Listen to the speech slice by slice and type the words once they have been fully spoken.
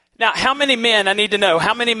Now, how many men, I need to know,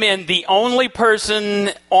 how many men, the only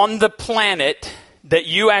person on the planet that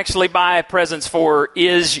you actually buy presents for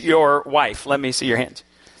is your wife? Let me see your hands.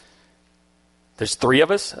 There's 3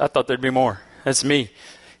 of us? I thought there'd be more. That's me.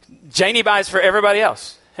 Janie buys for everybody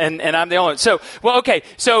else. And I'm the only one. So, well, okay.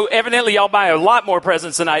 So evidently y'all buy a lot more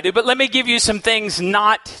presents than I do. But let me give you some things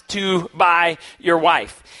not to buy your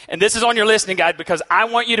wife. And this is on your listening guide because I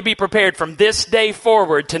want you to be prepared from this day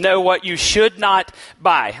forward to know what you should not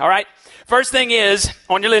buy. All right? First thing is,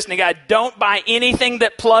 on your listening guide, don't buy anything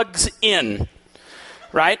that plugs in.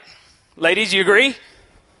 Right? Ladies, you agree?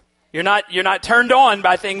 You're not turned on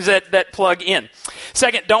by things that plug in.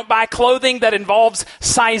 Second, don't buy clothing that involves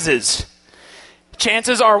sizes.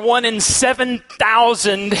 Chances are 1 in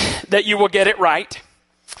 7,000 that you will get it right.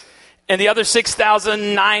 And the other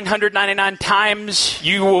 6,999 times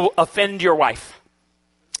you will offend your wife.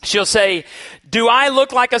 She'll say, do I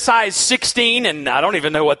look like a size 16? And I don't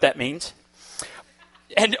even know what that means.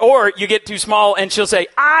 Or you get too small and she'll say,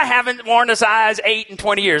 I haven't worn a size 8 in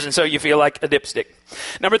 20 years. And so you feel like a dipstick.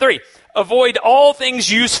 Number 3, avoid all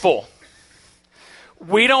things useful.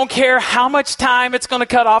 We don't care how much time it's going to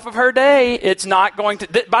cut off of her day. It's not going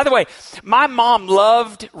to. By the way, my mom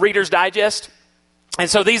loved Reader's Digest. And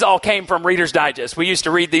so these all came from Reader's Digest. We used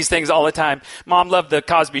to read these things all the time. Mom loved the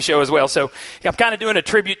Cosby Show as well. So I'm kind of doing a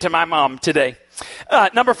tribute to my mom today.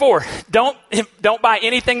 Number 4, don't buy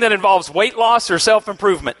anything that involves weight loss or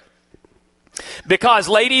self-improvement. Because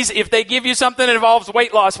ladies, if they give you something that involves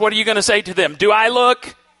weight loss, what are you going to say to them? Do I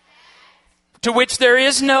look? To which there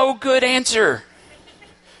is no good answer.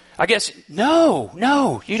 I guess,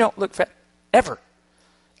 no, you don't look fat. Ever.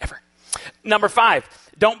 Number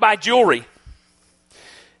 5, don't buy jewelry.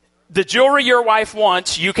 The jewelry your wife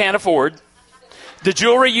wants, you can't afford. The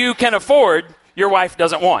jewelry you can afford, your wife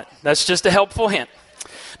doesn't want. That's just a helpful hint.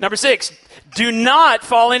 Number 6, do not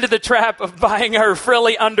fall into the trap of buying her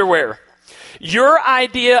frilly underwear. Your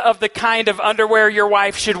idea of the kind of underwear your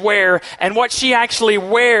wife should wear and what she actually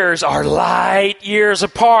wears are light years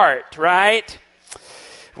apart, right?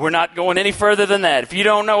 We're not going any further than that. If you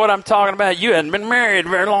don't know what I'm talking about, you haven't been married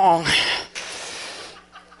very long.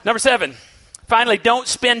 Number 7, finally, don't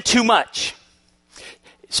spend too much.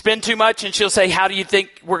 Spend too much and she'll say, how do you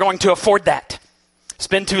think we're going to afford that?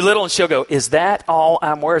 Spend too little and she'll go, is that all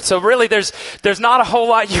I'm worth? So really there's not a whole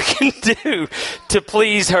lot you can do to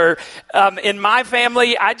please her. In my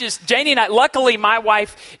family, Janie and I, luckily my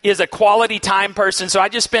wife is a quality time person, so I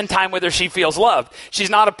just spend time with her. She feels loved. She's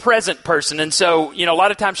not a present person. And so, a lot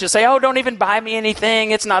of times she'll say, oh, don't even buy me anything.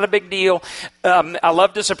 It's not a big deal. I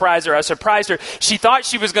love to surprise her. I surprised her. She thought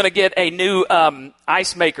she was going to get a new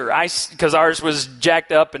ice maker, because ours was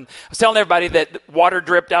jacked up. And I was telling everybody that water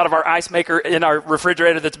dripped out of our ice maker in our refrigerator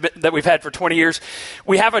that we've had for 20 years.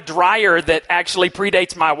 We have a dryer that actually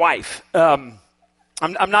predates my wife.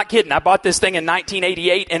 I'm not kidding. I bought this thing in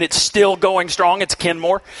 1988 and it's still going strong. It's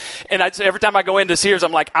Kenmore. And every time I go into Sears,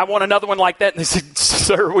 I'm like, I want another one like that. And they said,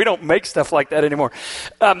 sir, we don't make stuff like that anymore.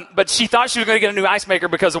 But she thought she was going to get a new ice maker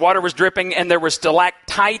because the water was dripping and there were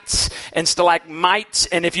stalactites and stalagmites.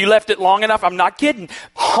 And if you left it long enough, I'm not kidding,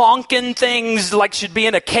 honking things like should be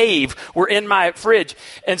in a cave were in my fridge.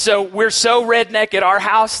 And so we're so redneck at our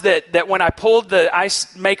house that when I pulled the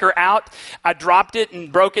ice maker out, I dropped it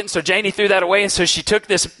and broke it. And so Janie threw that away. And so she took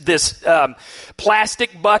this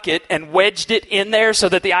plastic bucket and wedged it in there so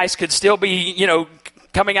that the ice could still be,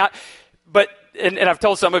 coming out. But, and I've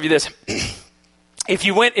told some of you this,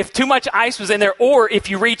 if too much ice was in there, or if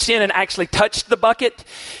you reached in and actually touched the bucket,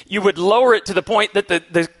 you would lower it to the point that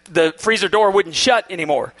the freezer door wouldn't shut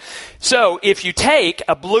anymore. So if you take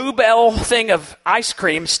a Bluebell thing of ice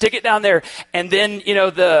cream, stick it down there, and then,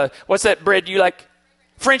 what's that bread you like?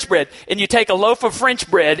 French bread, and you take a loaf of French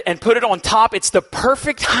bread and put it on top. It's the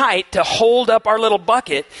perfect height to hold up our little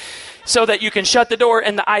bucket so that you can shut the door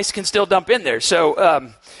and the ice can still dump in there.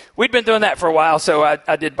 So we'd been doing that for a while, so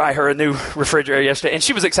I did buy her a new refrigerator yesterday, and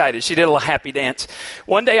she was excited. She did a little happy dance.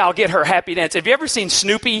 One day I'll get her happy dance. Have you ever seen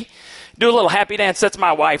Snoopy do a little happy dance? That's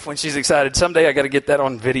my wife when she's excited. Someday I got to get that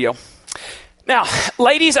on video. Now,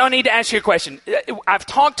 ladies, I need to ask you a question. I've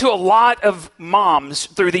talked to a lot of moms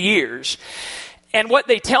through the years, and what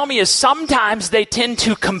they tell me is sometimes they tend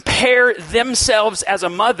to compare themselves as a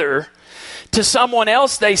mother to someone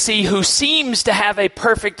else they see who seems to have a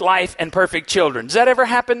perfect life and perfect children. Does that ever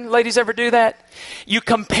happen? Ladies ever do that? You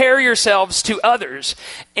compare yourselves to others,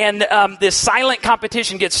 and this silent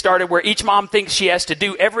competition gets started where each mom thinks she has to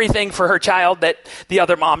do everything for her child that the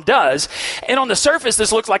other mom does. And on the surface,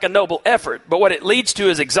 this looks like a noble effort, but what it leads to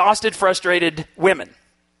is exhausted, frustrated women.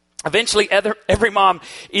 Eventually, every mom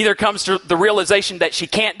either comes to the realization that she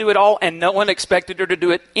can't do it all and no one expected her to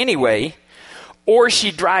do it anyway, or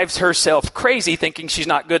she drives herself crazy thinking she's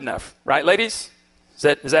not good enough. Right, ladies?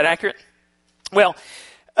 Is that accurate? Well,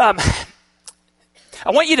 I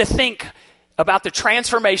want you to think about the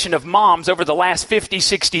transformation of moms over the last 50,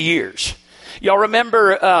 60 years. Y'all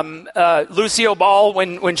remember Lucille Ball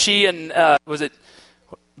when she and, was it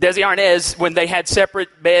Desi Arnaz, when they had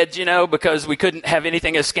separate beds, because we couldn't have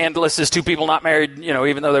anything as scandalous as two people not married,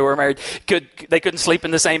 even though they were married, they couldn't sleep in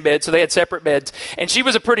the same bed, so they had separate beds. And she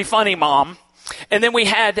was a pretty funny mom. And then we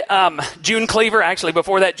had June Cleaver, actually,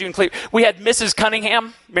 before that, June Cleaver. We had Mrs.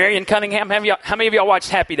 Cunningham, Marion Cunningham. How many of y'all watched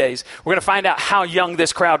Happy Days? We're going to find out how young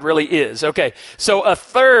this crowd really is. Okay, so a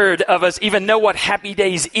third of us even know what Happy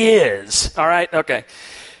Days is. All right, okay.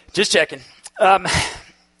 Just checking.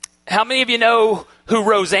 How many of you know who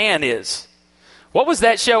Roseanne is? What was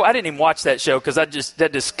that show? I didn't even watch that show because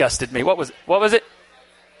that disgusted me. What was it?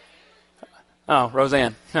 Oh,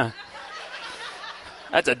 Roseanne. Huh.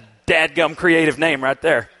 That's a dadgum creative name right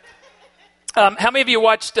there. How many of you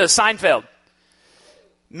watched Seinfeld?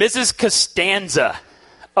 Mrs. Costanza.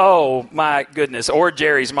 Oh, my goodness. Or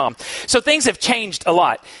Jerry's mom. So things have changed a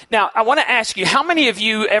lot. Now, I want to ask you, how many of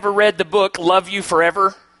you ever read the book Love You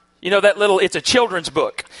Forever? It's a children's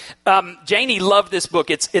book. Janie loved this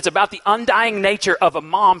book. It's about the undying nature of a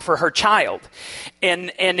mom for her child.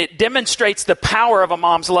 And it demonstrates the power of a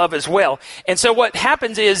mom's love as well. And so what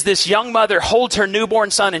happens is this young mother holds her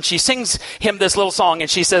newborn son and she sings him this little song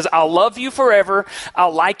and she says, I'll love you forever.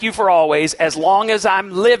 I'll like you for always. As long as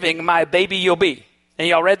I'm living, my baby you'll be. And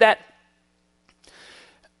y'all read that?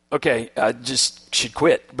 Okay, I just should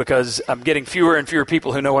quit because I'm getting fewer and fewer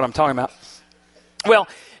people who know what I'm talking about. Well,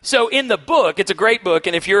 so in the book, it's a great book,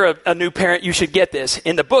 and if you're a new parent, you should get this.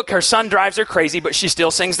 In the book, her son drives her crazy, but she still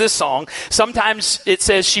sings this song. Sometimes it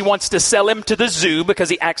says she wants to sell him to the zoo because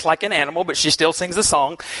he acts like an animal, but she still sings the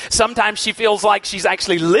song. Sometimes she feels like she's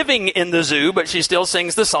actually living in the zoo, but she still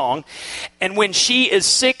sings the song. And when she is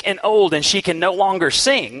sick and old and she can no longer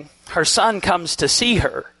sing, her son comes to see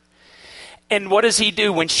her. And what does he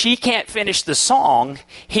do? When she can't finish the song,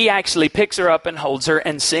 he actually picks her up and holds her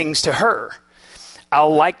and sings to her.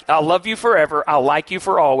 I'll love you forever. I'll like you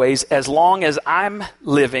for always. As long as I'm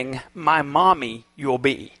living, my mommy you'll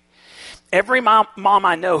be. Every mom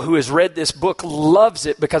I know who has read this book loves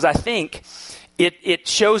it because I think it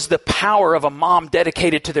shows the power of a mom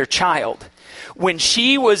dedicated to their child. When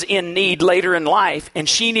she was in need later in life and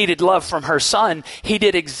she needed love from her son, he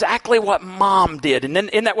did exactly what mom did. And then,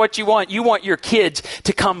 isn't that what you want? You want your kids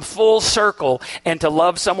to come full circle and to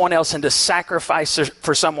love someone else and to sacrifice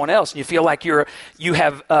for someone else. And you feel like you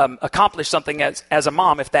have accomplished something as a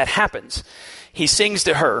mom if that happens. He sings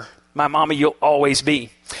to her, my mama you'll always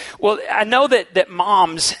be. Well, I know that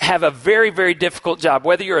moms have a very, very difficult job.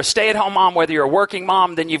 Whether you're a stay-at-home mom, whether you're a working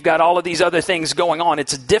mom, then you've got all of these other things going on.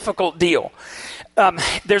 It's a difficult deal.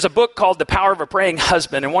 There's a book called The Power of a Praying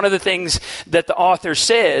Husband, and one of the things that the author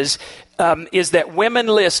says is that women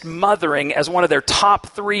list mothering as one of their top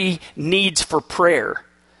 3 needs for prayer.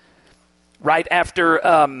 Right after,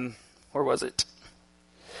 where was it?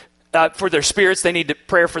 For their spirits, they need to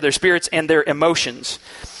prayer for their spirits and their emotions.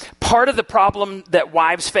 Part of the problem that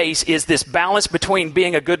wives face is this balance between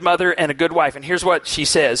being a good mother and a good wife. And here's what she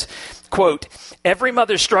says, quote, every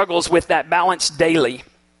mother struggles with that balance daily.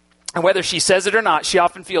 And whether she says it or not, she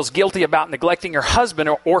often feels guilty about neglecting her husband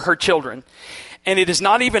or her children. And it is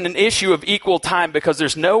not even an issue of equal time because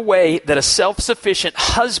there's no way that a self-sufficient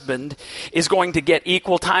husband is going to get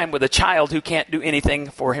equal time with a child who can't do anything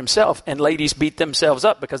for himself. And ladies beat themselves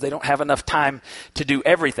up because they don't have enough time to do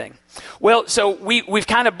everything. Well, so we've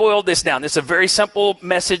kind of boiled this down. This is a very simple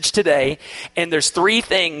message today. And there's 3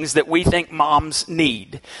 things that we think moms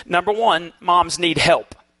need. Number 1, moms need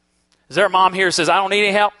help. Is there a mom here who says, I don't need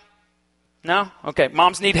any help? No? Okay,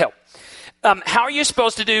 moms need help. How are you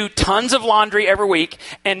supposed to do tons of laundry every week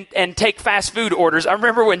and take fast food orders? I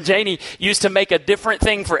remember when Janie used to make a different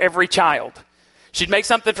thing for every child. She'd make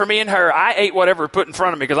something for me and her. I ate whatever put in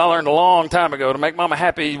front of me because I learned a long time ago to make mama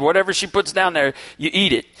happy. Whatever she puts down there, you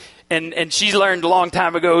eat it. And she learned a long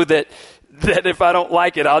time ago that if I don't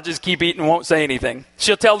like it, I'll just keep eating and won't say anything.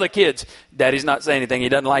 She'll tell the kids, Daddy's not saying anything. He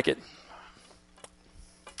doesn't like it.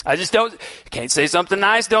 I just can't say something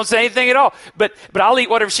nice, don't say anything at all. But I'll eat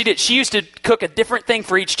whatever she did. She used to cook a different thing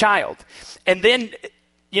for each child. And then,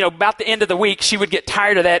 about the end of the week, she would get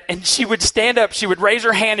tired of that and she would stand up, she would raise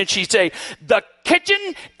her hand and she'd say, the kitchen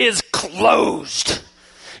is closed.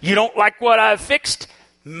 You don't like what I've fixed?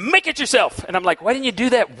 Make it yourself. And I'm like, why didn't you do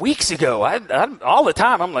that weeks ago? I all the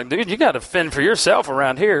time. I'm like, dude, you got to fend for yourself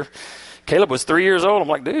around here. Caleb was 3 years old. I'm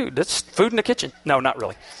like, dude, that's food in the kitchen. No, not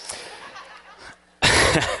really.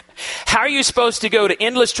 How are you supposed to go to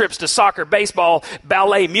endless trips to soccer, baseball,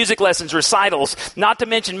 ballet, music lessons, recitals, not to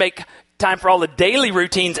mention make time for all the daily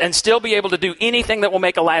routines and still be able to do anything that will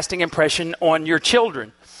make a lasting impression on your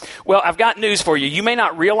children? Well, I've got news for you. You may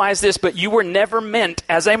not realize this, but you were never meant,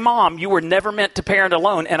 as a mom, you were never meant to parent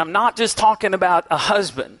alone. And I'm not just talking about a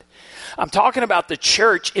husband. I'm talking about the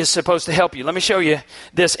church is supposed to help you. Let me show you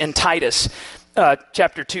this in Titus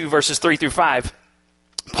chapter 2, verses 3 through 5.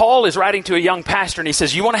 Paul is writing to a young pastor, and he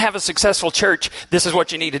says, you want to have a successful church, this is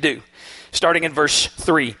what you need to do. Starting in verse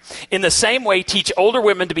 3. In the same way, teach older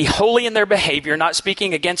women to be holy in their behavior, not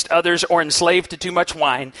speaking against others or enslaved to too much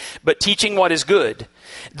wine, but teaching what is good.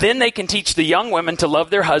 Then they can teach the young women to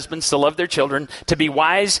love their husbands, to love their children, to be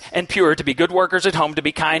wise and pure, to be good workers at home, to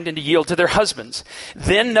be kind, and to yield to their husbands.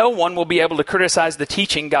 Then no one will be able to criticize the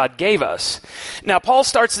teaching God gave us. Now, Paul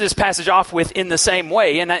starts this passage off with in the same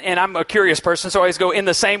way, and I'm a curious person, so I always go in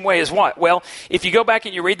the same way as what? Well, if you go back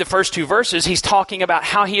and you read the first two verses, he's talking about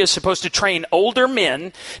how he is supposed to train older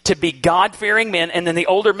men to be God-fearing men, and then the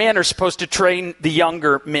older men are supposed to train the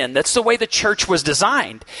younger men. That's the way the church was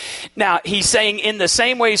designed. Now, he's saying in the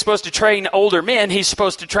same way he's supposed to train older men, he's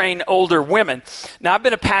supposed to train older women. Now, I've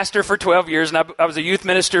been a pastor for 12 years, and I was a youth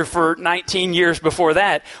minister for 19 years before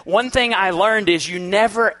that. One thing I learned is you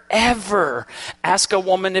never, ever ask a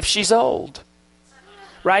woman if she's old.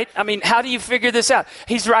 Right? I mean, how do you figure this out?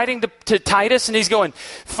 He's writing to Titus, and he's going,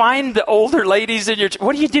 find the older ladies in your church.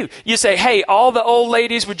 What do? You say, hey, all the old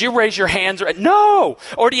ladies, would you raise your hands? No!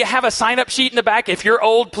 Or do you have a sign-up sheet in the back? If you're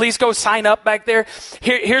old, please go sign up back there.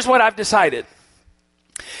 Here's what I've decided.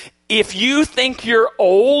 If you think you're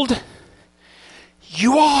old,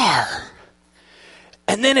 you are.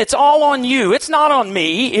 And then it's all on you. It's not on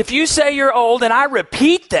me. If you say you're old and I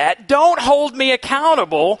repeat that, don't hold me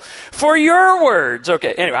accountable for your words.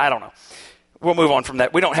 Okay, anyway, I don't know. We'll move on from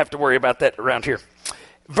that. We don't have to worry about that around here.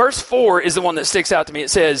 Verse 4 is the one that sticks out to me. It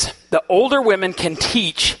says, the older women can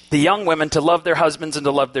teach the young women to love their husbands and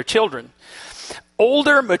to love their children.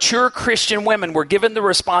 Older, mature Christian women were given the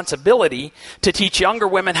responsibility to teach younger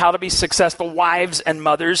women how to be successful wives and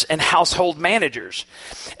mothers and household managers.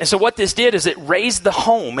 And so what this did is it raised the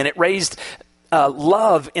home, and it raised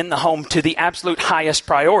love in the home to the absolute highest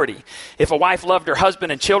priority. If a wife loved her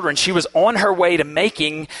husband and children, she was on her way to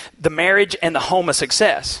making the marriage and the home a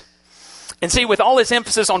success. And see, with all this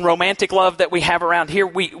emphasis on romantic love that we have around here,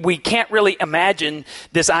 we can't really imagine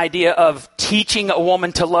this idea of teaching a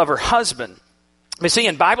woman to love her husband. You see,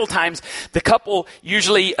 in Bible times, the couple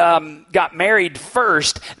usually got married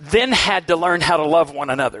first, then had to learn how to love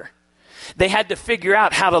one another. They had to figure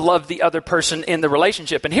out how to love the other person in the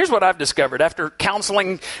relationship. And here's what I've discovered after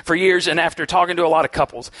counseling for years and after talking to a lot of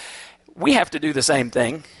couples. We have to do the same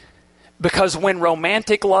thing, because when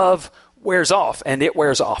romantic love wears off, and it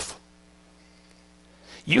wears off,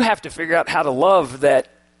 you have to figure out how to love that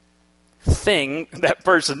thing, that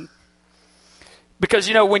person. Because,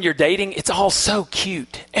 you know, when you're dating, it's all so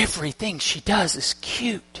cute. Everything she does is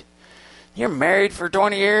cute. You're married for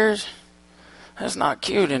 20 years? That's not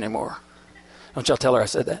cute anymore. Don't y'all tell her I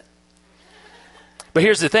said that. But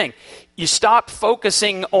here's the thing. You stop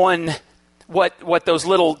focusing on what those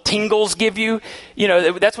little tingles give you. You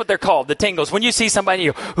know, that's what they're called, the tingles. When you see somebody,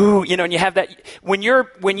 you go, ooh, you know, and you have that. When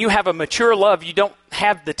you have a mature love, you don't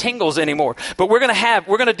have the tingles anymore. But we're going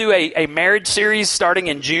to do a marriage series starting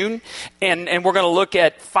in June, and we're going to look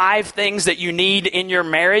at 5 things that you need in your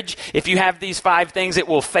marriage. If you have these 5 things, it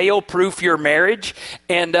will fail-proof your marriage.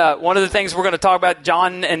 And one of the things we're going to talk about,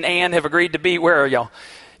 John and Ann have agreed to be, where are y'all?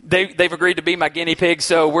 They've agreed to be my guinea pigs,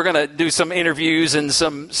 so we're going to do some interviews and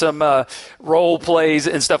some role plays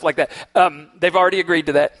and stuff like that. They've already agreed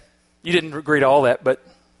to that. You didn't agree to all that, but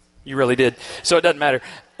you really did. So it doesn't matter,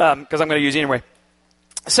 because I'm going to use it anyway.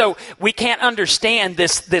 So we can't understand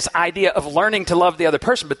this idea of learning to love the other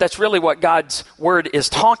person, but that's really what God's word is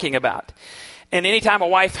talking about. And anytime a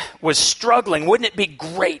wife was struggling, wouldn't it be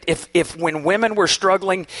great if when women were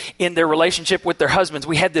struggling in their relationship with their husbands,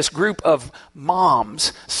 we had this group of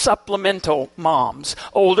moms, supplemental moms,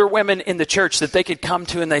 older women in the church that they could come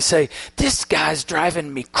to and they say, this guy's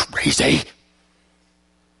driving me crazy.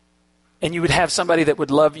 And you would have somebody that would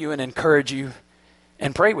love you and encourage you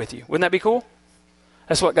and pray with you. Wouldn't that be cool?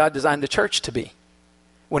 That's what God designed the church to be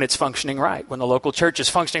when it's functioning right. When the local church is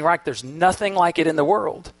functioning right, there's nothing like it in the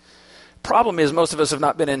world. Problem is, most of us have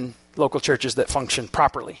not been in local churches that function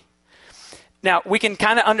properly. Now, we can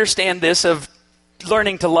kind of understand this of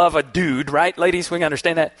learning to love a dude, right? Ladies, we can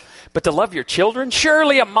understand that. But to love your children?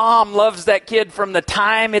 Surely a mom loves that kid from the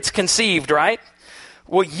time it's conceived, right?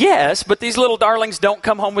 Well, yes, but these little darlings don't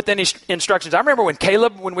come home with any instructions. I remember when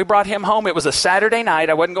Caleb, when we brought him home, it was a Saturday night.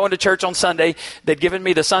 I wasn't going to church on Sunday. They'd given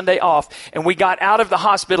me the Sunday off. And we got out of the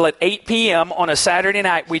hospital at 8 p.m. on a Saturday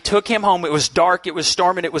night. We took him home. It was dark. It was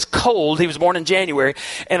storming. It was cold. He was born in January.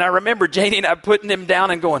 And I remember Janie and I putting him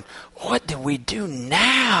down and going, what do we do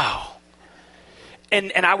now?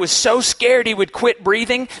 And I was so scared he would quit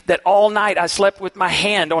breathing that all night I slept with my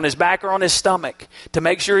hand on his back or on his stomach to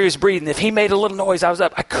make sure he was breathing. If he made a little noise, I was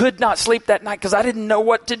up. I could not sleep that night because I didn't know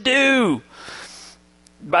what to do.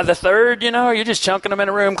 By the third, you're just chunking them in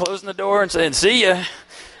a room, closing the door and saying, see ya.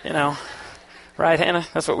 Right, Hannah?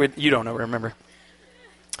 That's what you don't know, remember.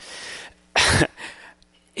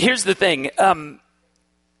 Here's the thing.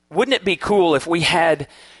 Wouldn't it be cool if we had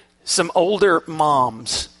some older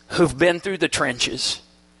moms who've been through the trenches,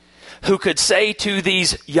 who could say to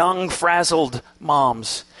these young, frazzled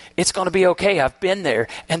moms, it's going to be okay, I've been there,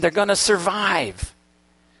 and they're going to survive.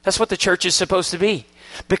 That's what the church is supposed to be.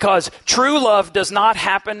 Because true love does not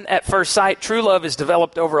happen at first sight. True love is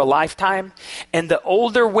developed over a lifetime. And the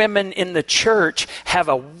older women in the church have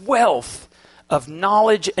a wealth of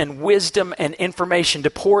knowledge and wisdom and information to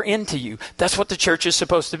pour into you. That's what the church is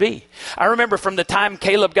supposed to be. I remember from the time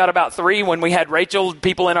Caleb got about 3, when we had Rachel,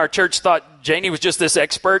 people in our church thought Janie was just this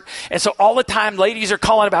expert. And so all the time, ladies are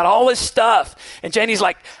calling about all this stuff. And Janie's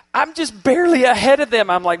like, I'm just barely ahead of them.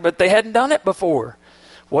 I'm like, but they hadn't done it before.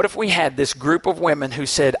 What if we had this group of women who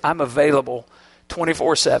said, I'm available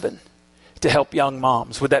 24/7 to help young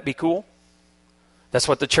moms? Would that be cool? That's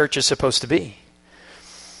what the church is supposed to be.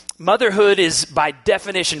 Motherhood is, by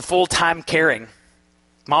definition, full-time caring.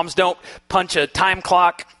 Moms don't punch a time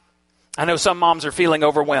clock. I know some moms are feeling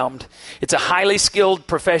overwhelmed. It's a highly skilled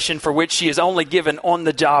profession for which she is only given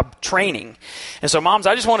on-the-job training. And so, moms,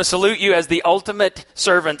 I just want to salute you as the ultimate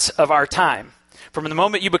servants of our time. From the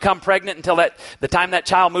moment you become pregnant until the time that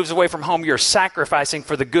child moves away from home, you're sacrificing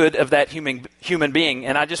for the good of that human being.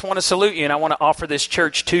 And I just want to salute you, and I want to offer this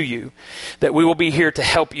church to you, that we will be here to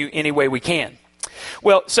help you any way we can.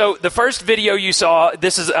 Well, so the first video you saw,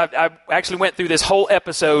 I actually went through this whole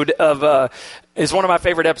episode of, is one of my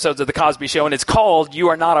favorite episodes of The Cosby Show, and it's called You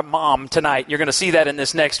Are Not a Mom Tonight. You're going to see that in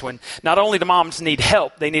this next one. Not only do moms need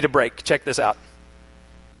help, they need a break. Check this out.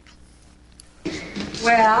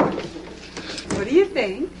 Well, what do you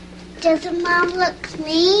think? Doesn't Mom look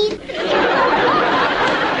clean?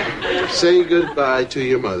 Say goodbye to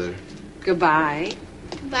your mother. Goodbye.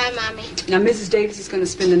 Bye, Mommy. Now, Mrs. Davis is going to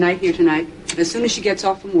spend the night here tonight as soon as she gets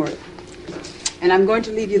off from work. And I'm going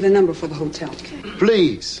to leave you the number for the hotel.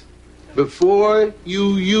 Please, before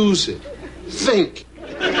you use it, think.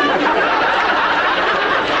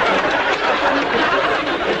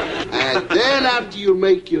 And then after you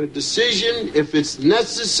make your decision, if it's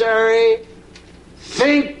necessary,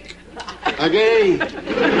 think again.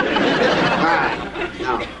 All right.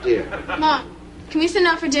 Now, dear. Mom, can we send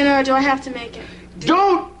out for dinner or do I have to make it?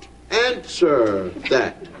 Don't answer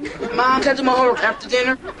that. Mom, that's my homework after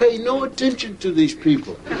dinner. Pay no attention to these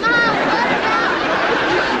people. Mom, what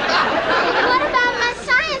about my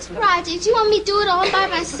science project? You want me to do it all by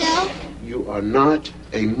myself? You are not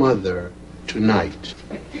a mother tonight.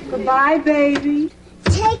 Goodbye, baby.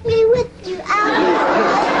 Take me with you,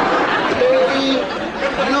 Albert. Pay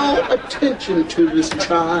no attention to this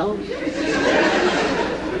child.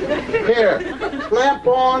 Here, clamp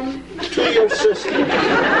on to your sister.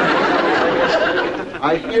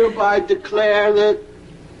 I hereby declare that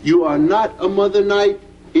You Are Not a Mother Night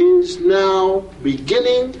is now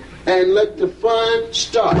beginning, and let the fun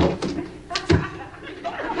start.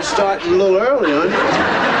 Starting a little early, aren't you?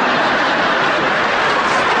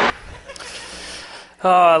 Oh,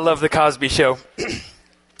 I love The Cosby Show.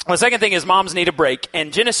 The second thing is moms need a break.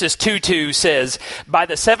 And Genesis 2:2 says, by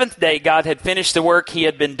the seventh day, God had finished the work he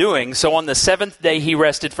had been doing. So on the seventh day, he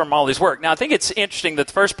rested from all his work. Now, I think it's interesting that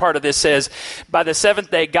the first part of this says, by the seventh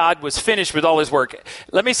day, God was finished with all his work.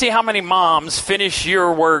 Let me see how many moms finish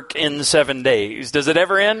your work in 7 days. Does it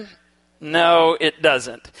ever end? No, it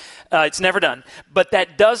doesn't. It's never done. But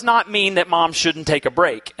that does not mean that moms shouldn't take a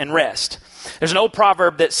break and rest. There's an old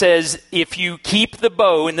proverb that says, if you keep the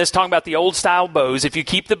bow, and this is talking about the old style bows, if you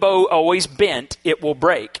keep the bow always bent, it will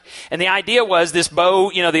break. And the idea was this bow,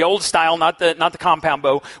 the old style, not the compound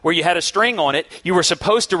bow, where you had a string on it, you were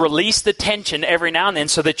supposed to release the tension every now and then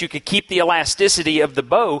so that you could keep the elasticity of the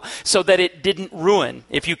bow so that it didn't ruin.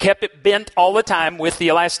 If you kept it bent all the time with the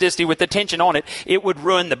elasticity, with the tension on it, it would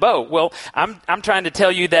ruin the bow. Well, I'm trying to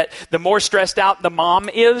tell you that the more stressed out the mom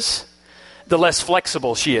is, the less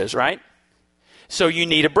flexible she is, right? So you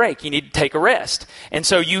need a break. You need to take a rest. And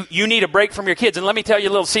so you need a break from your kids. And let me tell you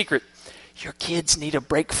a little secret. Your kids need a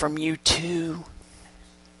break from you too.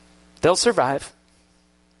 They'll survive.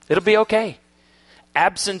 It'll be okay.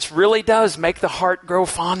 Absence really does make the heart grow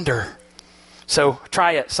fonder. So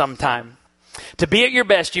try it sometime. To be at your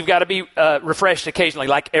best, you've got to be refreshed occasionally,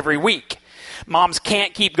 like every week. Moms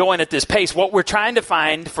can't keep going at this pace. What we're trying to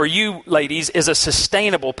find for you ladies is a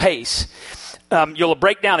sustainable pace. You'll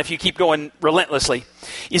break down if you keep going relentlessly.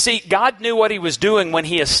 You see, God knew what he was doing when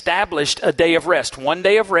he established a day of rest, one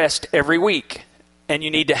day of rest every week. And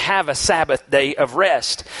you need to have a Sabbath day of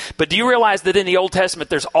rest. But do you realize that in the Old Testament,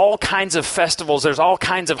 there's all kinds of festivals, there's all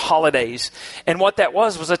kinds of holidays. And what that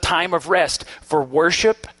was a time of rest for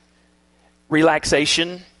worship,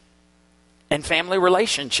 relaxation, and family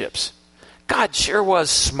relationships. God sure was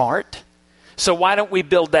smart. So why don't we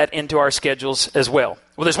build that into our schedules as well?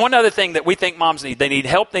 Well, there's one other thing that we think moms need. They need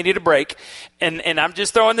help. They need a break. And I'm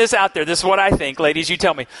just throwing this out there. This is what I think. Ladies, you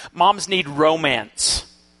tell me. Moms need romance.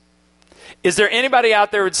 Is there anybody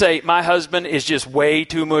out there who would say, my husband is just way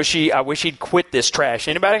too mushy. I wish he'd quit this trash.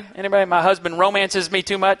 Anybody? Anybody? My husband romances me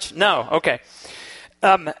too much? No. Okay.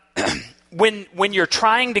 When you're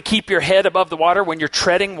trying to keep your head above the water, when you're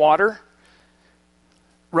treading water,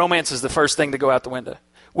 romance is the first thing to go out the window.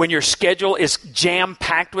 When your schedule is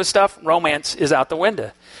jam-packed with stuff, romance is out the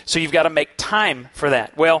window. So you've got to make time for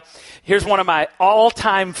that. Well, here's one of my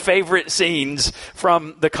all-time favorite scenes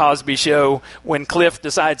from The Cosby Show when Cliff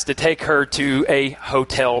decides to take her to a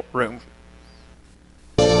hotel room.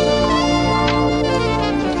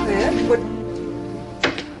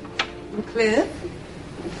 Cliff?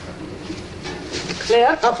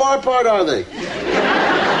 How far apart are they?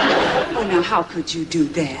 Oh, now, how could you do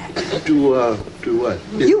that? Do what?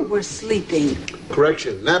 You were sleeping.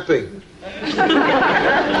 Correction, napping.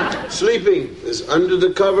 Sleeping is under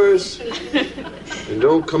the covers and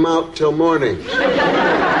don't come out till morning.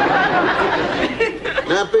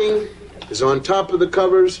 Napping is on top of the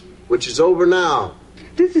covers, which is over now.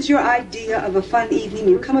 This is your idea of a fun evening.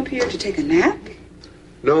 You come up here to take a nap?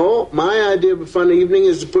 No, my idea of a fun evening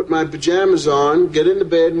is to put my pajamas on, get into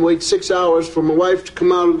bed, and wait 6 hours for my wife to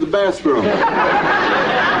come out of the bathroom.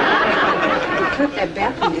 Cliff, that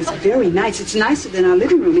bathroom is very nice. It's nicer than our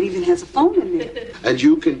living room. It even has a phone in there. And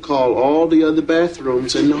you can call all the other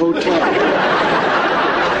bathrooms in the hotel.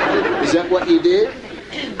 Is that what you did?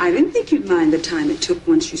 I didn't think you'd mind the time it took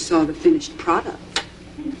once you saw the finished product.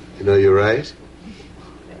 You know, you're right.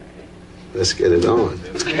 Let's get it on.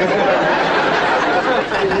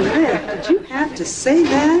 Cliff, did you have to say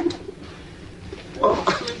that? Well,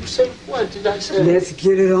 I didn't say what did I say? Let's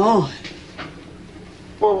get it on.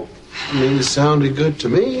 Well, I mean, it sounded good to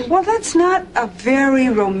me. Well, that's not a very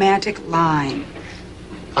romantic line.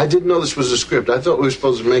 I didn't know this was a script. I thought we were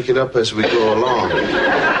supposed to make it up as we go along.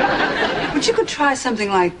 But you could try something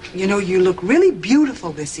like, you know, you look really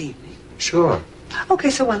beautiful this evening. Sure. Okay,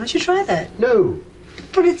 so why don't you try that? No.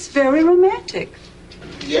 But it's very romantic.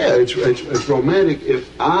 Yeah, it's romantic if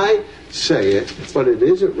I say it, but it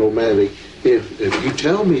isn't romantic if you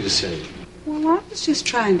tell me to say it. Well, I was just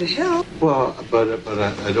trying to help. Well, but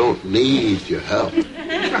I don't need your help.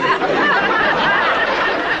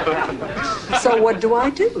 So what do I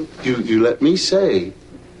do? You let me say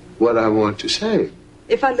what I want to say.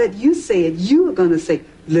 If I let you say it, you are going to say,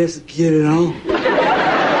 let's get it on.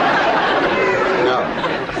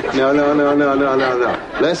 No.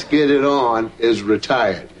 Let's get it on is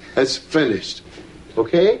retired. That's finished.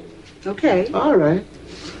 Okay? Okay. All right.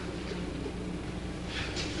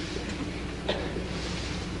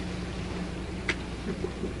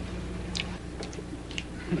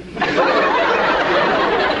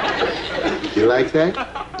 You like that?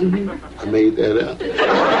 Mm-hmm. I made that up.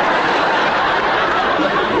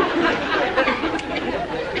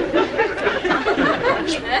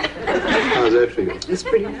 How's that feel? It's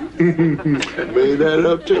pretty nice. Made that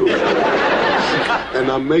up too.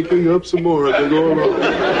 And I'm making up some more as I go along.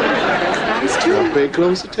 That's nice too. Now pay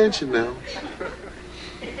close attention now.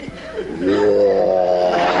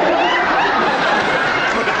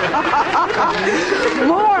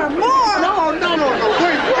 More. No.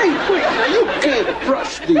 Wait. Now you can't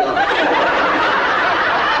brush the art.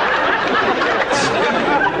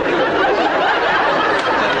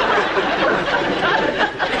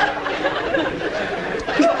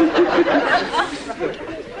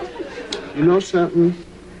 You know something?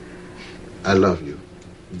 I love you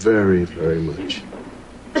very, very much.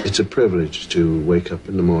 It's a privilege to wake up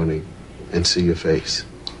in the morning and see your face.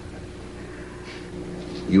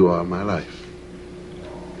 You are my life.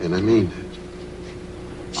 And I mean that.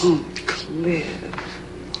 Oh, Cliff.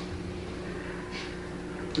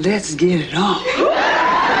 Let's get it on.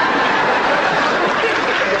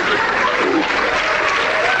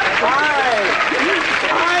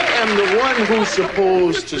 I am the one one who's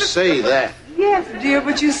supposed to say that. Yes, dear,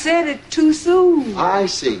 but you said it too soon. I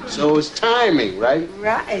see. So it's timing, right?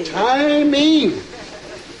 Right. Timing.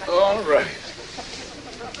 All right.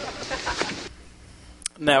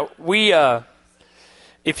 Now,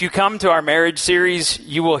 if you come to our marriage series,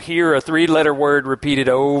 you will hear a 3-letter word repeated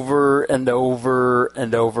over and over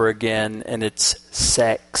and over again, and it's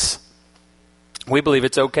sex. We believe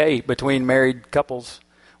it's okay between married couples.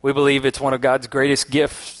 We believe it's one of God's greatest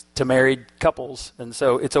gifts to married couples, and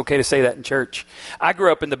so it's okay to say that in church. I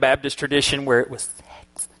grew up in the Baptist tradition where it was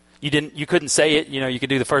sex. You couldn't say it. You could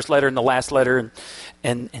do the first letter and the last letter,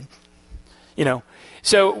 and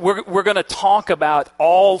So we're going to talk about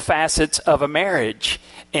all facets of a marriage.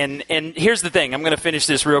 And here's the thing. I'm going to finish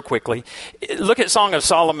this real quickly. Look at Song of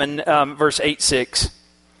Solomon, verse 8-6.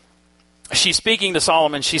 She's speaking to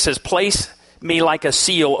Solomon. She says, place me like a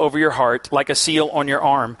seal over your heart, like a seal on your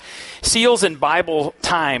arm. Seals in Bible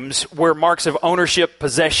times were marks of ownership,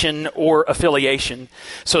 possession, or affiliation.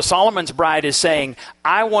 So Solomon's bride is saying,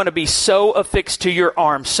 I want to be so affixed to your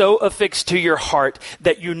arm, so affixed to your heart,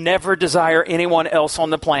 that you never desire anyone else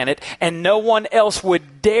on the planet, and no one else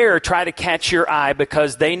would dare try to catch your eye,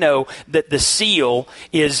 because they know that the seal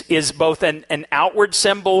is both an outward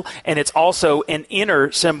symbol, and it's also an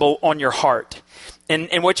inner symbol on your heart.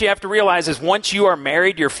 And what you have to realize is once you are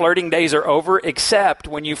married, your flirting days are over, except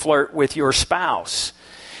when you flirt with your spouse.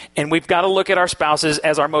 And we've got to look at our spouses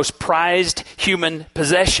as our most prized human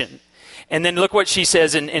possession. And then look what she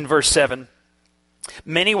says in verse 7.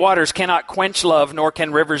 Many waters cannot quench love, nor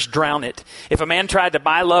can rivers drown it. If a man tried to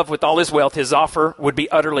buy love with all his wealth, his offer would be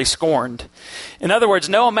utterly scorned. In other words,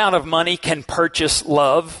 no amount of money can purchase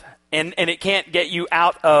love, and it can't get you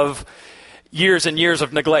out of years and years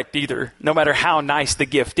of neglect either, no matter how nice the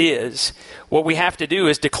gift is. What we have to do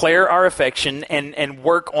is declare our affection and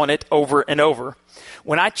work on it over and over.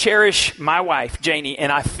 When I cherish my wife, Janie,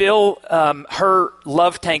 and I fill her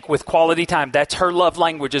love tank with quality time, that's her love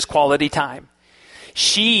language, is quality time.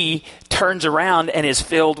 She turns around and is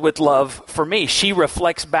filled with love for me. She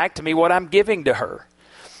reflects back to me what I'm giving to her.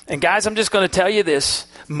 And guys, I'm just going to tell you this.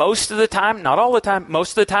 Most of the time, not all the time,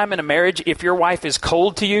 most of the time in a marriage, if your wife is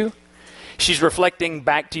cold to you, she's reflecting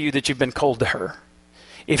back to you that you've been cold to her.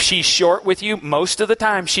 If she's short with you, most of the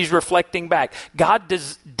time she's reflecting back. God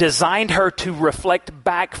designed her to reflect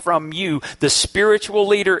back from you, the spiritual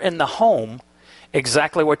leader in the home,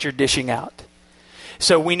 exactly what you're dishing out.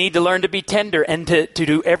 So we need to learn to be tender and to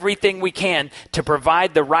do everything we can to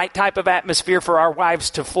provide the right type of atmosphere for our wives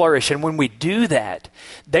to flourish. And when we do that,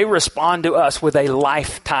 they respond to us with a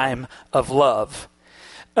lifetime of love.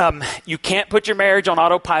 You can't put your marriage on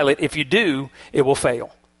autopilot. If you do, it will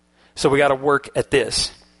fail. So we got to work at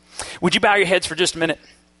this. Would you bow your heads for just a minute?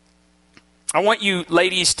 I want you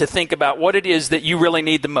ladies to think about what it is that you really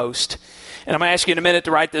need the most. And I'm going to ask you in a minute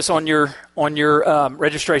to write this on your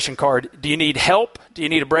registration card. Do you need help? Do you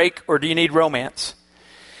need a break? Or do you need romance?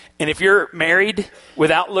 And if you're married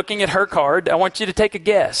without looking at her card, I want you to take a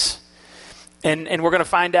guess. And we're going to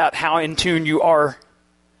find out how in tune you are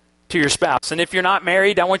to your spouse. And if you're not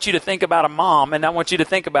married, I want you to think about a mom, and I want you to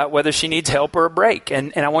think about whether she needs help or a break.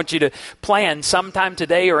 And I want you to plan sometime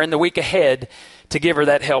today or in the week ahead to give her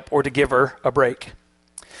that help or to give her a break.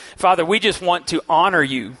 Father, we just want to honor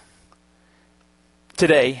you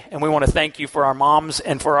today, and we want to thank you for our moms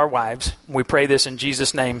and for our wives. We pray this in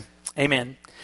Jesus' name. Amen.